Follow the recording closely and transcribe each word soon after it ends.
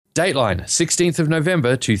Dateline, 16th of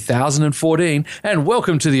November 2014, and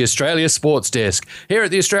welcome to the Australia Sports Desk. Here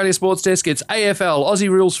at the Australia Sports Desk, it's AFL, Aussie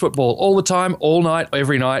rules football, all the time, all night,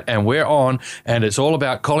 every night, and we're on, and it's all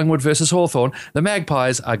about Collingwood versus Hawthorn. The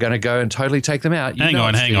Magpies are going to go and totally take them out. Hang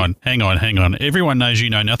on. Everyone knows you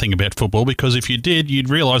know nothing about football, because if you did, you'd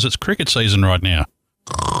realise it's cricket season right now.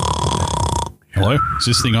 Hello? Is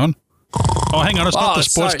this thing on? Oh, hang on, it's not the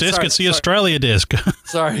sports desk, it's the Australia desk.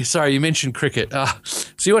 Sorry, you mentioned cricket.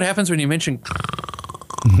 See what happens when you mention...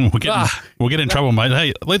 We'll get in trouble, mate.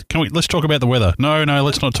 Hey, let's talk about the weather. No,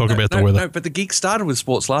 let's not talk about the weather. No, but the geek started with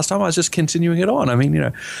sports last time. I was just continuing it on. I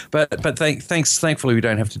mean, but thankfully we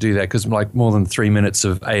don't have to do that, because like more than 3 minutes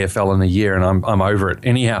of AFL in a year and I'm over it.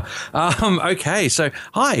 Anyhow, okay. So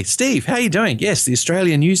hi, Steve. How you doing? Yes, the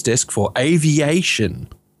Australian news desk for aviation.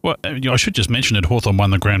 Well, I should just mention that Hawthorn won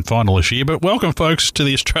the grand final this year, but welcome, folks, to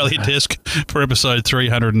the Australia Desk for episode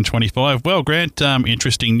 325. Well, Grant,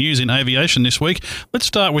 interesting news in aviation this week. Let's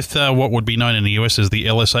start with what would be known in the US as the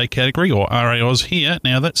LSA category, or RAOs here.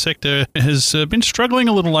 Now, that sector has been struggling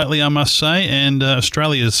a little lately, I must say, and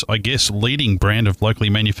Australia's, I guess, leading brand of locally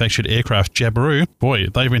manufactured aircraft, Jabiru, boy,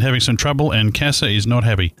 they've been having some trouble, and CASA is not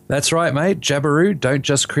happy. That's right, mate. Jabiru don't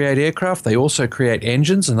just create aircraft, they also create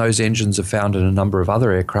engines, and those engines are found in a number of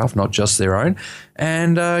other aircraft, not just their own.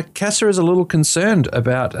 And CASA is a little concerned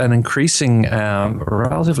about an increasing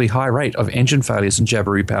relatively high rate of engine failures in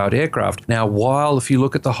Jabiru-powered aircraft. Now, while if you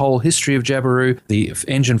look at the whole history of Jabiru, the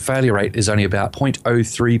engine failure rate is only about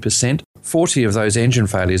 0.03%, 40 of those engine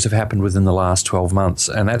failures have happened within the last 12 months,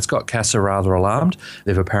 and that's got CASA rather alarmed.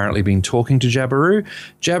 They've apparently been talking to Jabiru.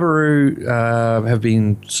 Jabiru have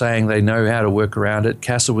been saying they know how to work around it.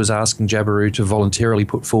 CASA was asking Jabiru to voluntarily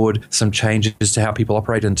put forward some changes to how people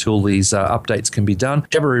operate until these updates can be done.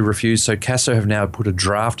 Jabiru refused, so CASA have now put a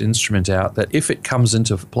draft instrument out that if it comes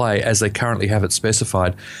into play as they currently have it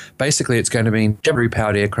specified, basically it's going to mean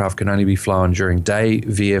Jabiru-powered aircraft can only be flown during day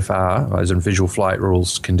VFR, as in visual flight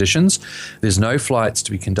rules conditions. There's no flights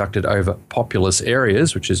to be conducted over populous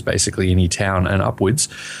areas, which is basically any town and upwards.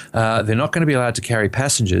 They're not going to be allowed to carry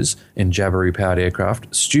passengers in Jabiru-powered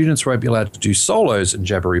aircraft. Students won't be allowed to do solos in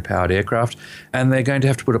Jabiru-powered aircraft, and they're going to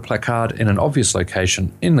have to put a placard in an obvious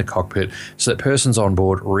location in the cockpit so that persons on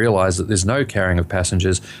board realise that there's no carrying of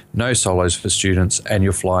passengers, no solos for students, and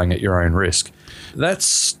you're flying at your own risk.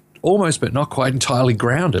 That's almost but not quite entirely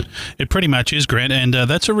grounded. It pretty much is, Grant, and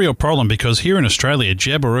that's a real problem, because here in Australia,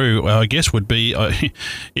 Jabiru, I guess, would be,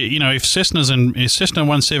 if Cessna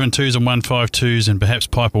 172s and 152s and perhaps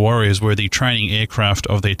Piper Warriors were the training aircraft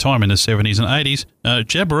of their time in the 70s and 80s,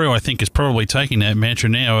 Jabiru, I think, is probably taking that mantra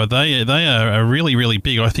now. They are really, really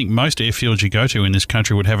big. I think most airfields you go to in this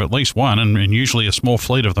country would have at least one, and usually a small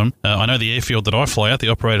fleet of them. I know the airfield that I fly at, the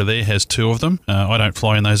operator there has two of them. I don't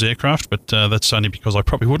fly in those aircraft, but that's only because I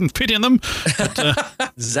probably wouldn't fit in them. But,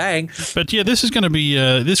 Zang. But yeah, this is going to be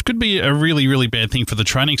this could be a really, really bad thing for the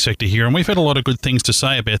training sector here, and we've had a lot of good things to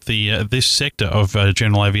say about the this sector of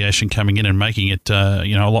general aviation coming in and making it a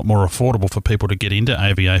lot more affordable for people to get into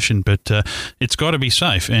aviation. But it's got to be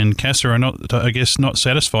safe, and CASA are not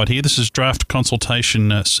satisfied here. This is draft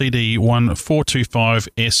consultation CD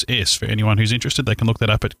 1425SS. For anyone who's interested, they can look that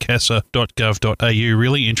up at casa.gov.au.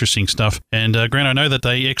 Really interesting stuff. And Grant, I know that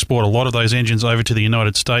they export a lot of those engines over to the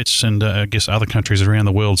United States and I guess other countries around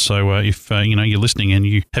the world. So if you're listening and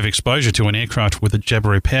you have exposure to an aircraft with a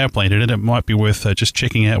Jabiru power plant in it, it might be worth just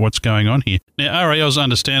checking out what's going on here. Now, RAOs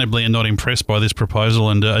understandably are not impressed by this proposal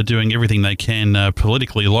and are doing everything they can,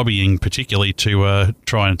 politically lobbying particularly, to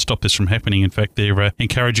try and stop this from happening. In fact, they're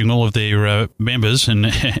encouraging all of their members, and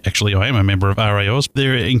actually I am a member of RAOs,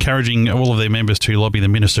 they're encouraging all of their members to lobby the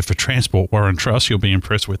Minister for Transport, Warren Truss. You'll be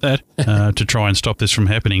impressed with that, to try and stop this from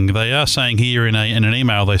happening. They are saying here in an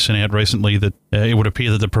email they sent out recently that it would appear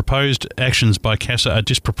that the proposed actions by CASA are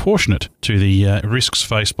disproportionate to the risks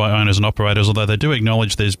faced by owners and operators, although they do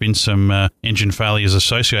acknowledge there's been some engine failures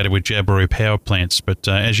associated with Jabiru power plants. But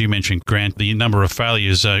as you mentioned, Grant, the number of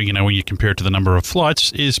failures, when you compare it to the number of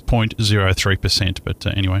flights, is 0.03%. But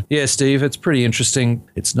anyway. Yeah, Steve, it's pretty interesting.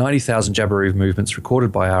 It's 90,000 Jabiru movements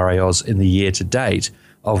recorded by RAOs in the year to date,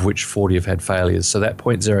 of which 40 have had failures. So that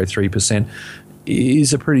 0.03%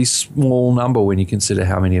 is a pretty small number when you consider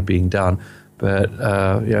how many are being done. But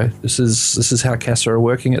this is how CASA are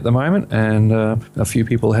working at the moment, and a few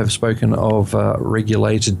people have spoken of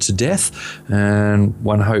regulated to death, and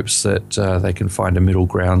one hopes that they can find a middle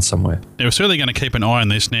ground somewhere. Yeah, we're certainly going to keep an eye on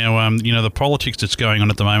this. Now, the politics that's going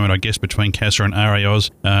on at the moment, I guess, between CASA and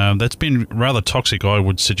RAOs, that's been rather toxic, I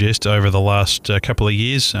would suggest, over the last couple of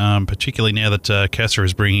years, particularly now that CASA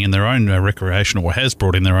is bringing in their own recreational, or has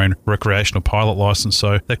brought in their own recreational pilot licence,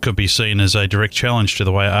 so that could be seen as a direct challenge to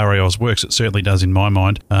the way RAOs works. It certainly does in my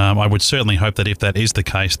mind. I would certainly hope that if that is the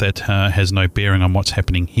case, that has no bearing on what's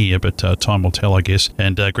happening here, but time will tell, I guess.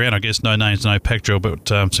 And Grant, I guess no names, no pack drill, but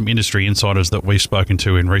some industry insiders that we've spoken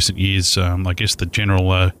to in recent years, I guess the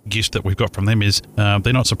general gist that we've got from them is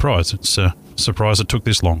they're not surprised. It's surprised it took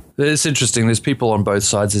this long. It's interesting. There's people on both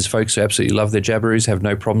sides. There's folks who absolutely love their Jabirus, have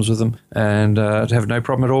no problems with them, and have no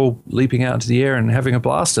problem at all leaping out into the air and having a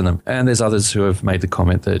blast in them. And there's others who have made the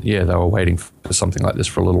comment that, they were waiting for something like this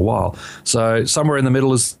for a little while. So somewhere in the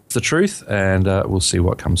middle is the truth, and we'll see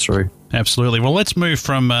what comes through. Absolutely. Well, let's move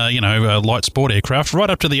from, light sport aircraft right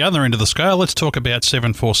up to the other end of the scale. Let's talk about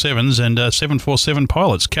 747s and 747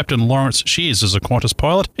 pilots. Captain Lawrence Shears is a Qantas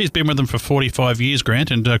pilot. He's been with them for 45 years,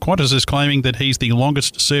 Grant, and Qantas is claiming that he's the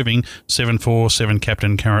longest-serving 747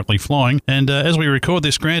 captain currently flying. And as we record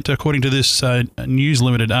this, Grant, according to this News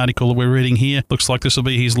Limited article that we're reading here, looks like this will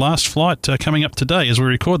be his last flight coming up today as we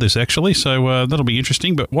record this, actually. So that'll be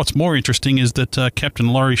interesting. But what's more interesting is that Captain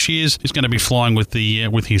Laurie Shears is going to be flying with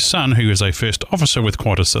his son, who is a first officer with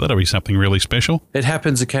Qantas, so that'll be something really special. It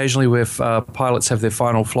happens occasionally where pilots have their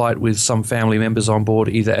final flight with some family members on board,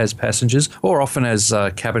 either as passengers or often as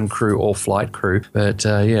cabin crew or flight crew. But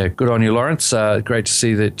good on you, Lawrence. Great to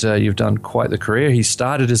see that you've done quite the career. He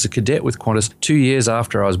started as a cadet with Qantas 2 years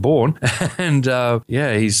after I was born, and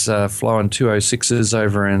he's flown 206s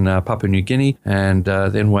over in Papua New Guinea, and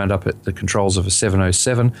then wound up at the controls of a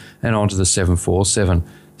 707 and onto the 747.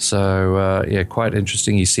 So, quite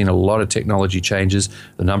interesting. He's seen a lot of technology changes.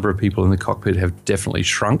 The number of people in the cockpit have definitely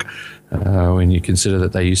shrunk when you consider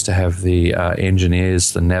that they used to have the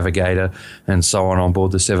engineers, the navigator, and so on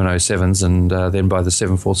board the 707s, and then by the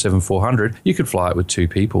 747-400, you could fly it with two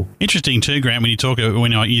people. Interesting too, Grant,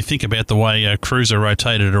 when you think about the way crews are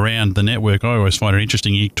rotated around the network. I always find it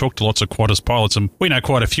interesting. You talk to lots of Qantas pilots, and we know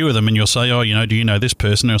quite a few of them, and you'll say, do you know this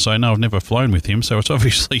person? And I'll say, no, I've never flown with him. So it's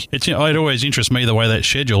obviously, it always interests me the way that's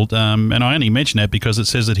scheduled, and I only mention that because it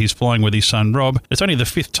says that he's flying with his son, Rob. It's only the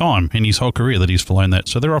 5th time in his whole career that he's flown that.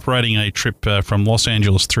 So they're operating a trip from Los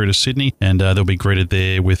Angeles through to Sydney, and they'll be greeted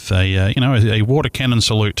there with a water cannon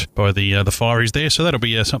salute by the fireys there. So that'll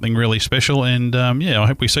be something really special, and I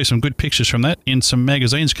hope we see some good pictures from that in some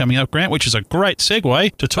magazines coming up, Grant, which is a great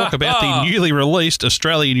segue to talk about the newly released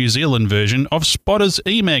Australia-New Zealand version of Spotters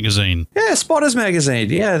e-magazine. Yeah, Spotters magazine.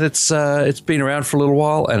 Yeah, that's it's been around for a little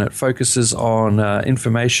while, and it focuses on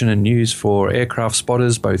information and news for aircraft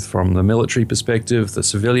spotters, both from the military perspective, the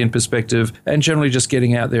civilian perspective, and generally just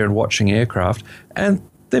getting out there and watching aircraft. And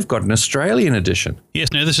they've got an Australian edition. Yes,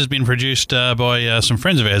 now this has been produced by some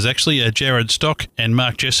friends of ours, actually, Jared Stock and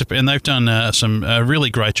Mark Jessup, and they've done some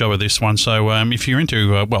really great job of this one. So if you're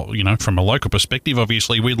into, from a local perspective,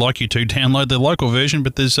 obviously we'd like you to download the local version,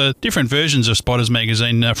 but there's different versions of Spotters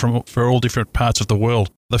magazine for all different parts of the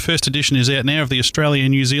world. The first edition is out now of the Australia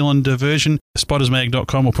and New Zealand version.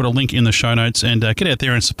 Spottersmag.com will put a link in the show notes, and get out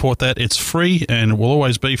there and support that. It's free and will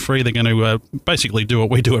always be free. They're going to basically do what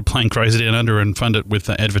we do at Plane Crazy Down Under and fund it with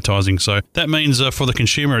advertising. So that means for the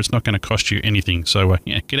consumer, it's not going to cost you anything. So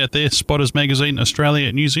get out there. Spotters Magazine,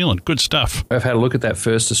 Australia, New Zealand. Good stuff. I've had a look at that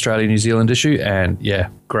first Australia-New Zealand issue, and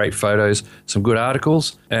great photos, some good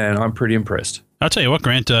articles, and I'm pretty impressed. I'll tell you what,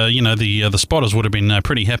 Grant, the spotters would have been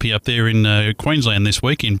pretty happy up there in Queensland this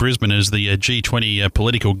week in Brisbane as the G20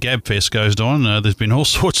 political gabfest goes on. There's been all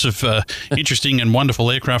sorts of interesting and wonderful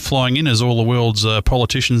aircraft flying in as all the world's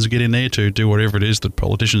politicians get in there to do whatever it is that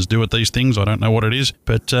politicians do at these things. I don't know what it is.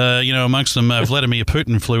 But, amongst them, Vladimir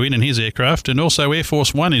Putin flew in his aircraft, and also Air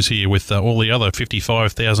Force One is here with all the other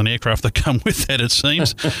 55,000 aircraft that come with that, it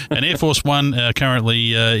seems. And Air Force One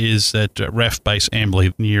currently is at RAF Base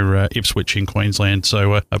Amberley near Ipswich in Queensland.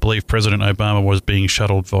 So I believe President Obama was being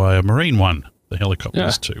shuttled via Marine One, the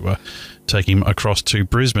helicopters, to take him across to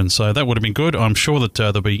Brisbane. So that would have been good. I'm sure that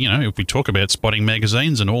there'll be, if we talk about spotting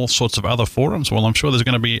magazines and all sorts of other forums, well, I'm sure there's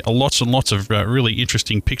going to be lots and lots of really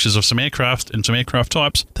interesting pictures of some aircraft and some aircraft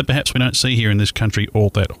types that perhaps we don't see here in this country all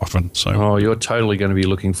that often. So, you're totally going to be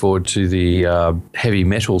looking forward to the heavy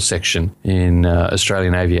metal section in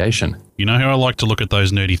Australian aviation. You know how I like to look at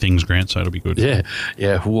those nerdy things, Grant, so it'll be good.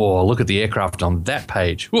 Yeah. Whoa, look at the aircraft on that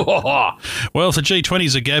page. Whoa. Well, if the G20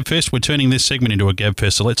 is a gabfest, we're turning this segment into a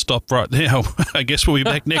gabfest, so let's stop right there now. I guess we'll be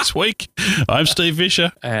back next week. I'm Steve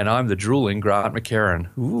Fisher. And I'm the drooling Grant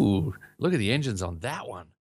McCarran. Ooh, look at the engines on that one.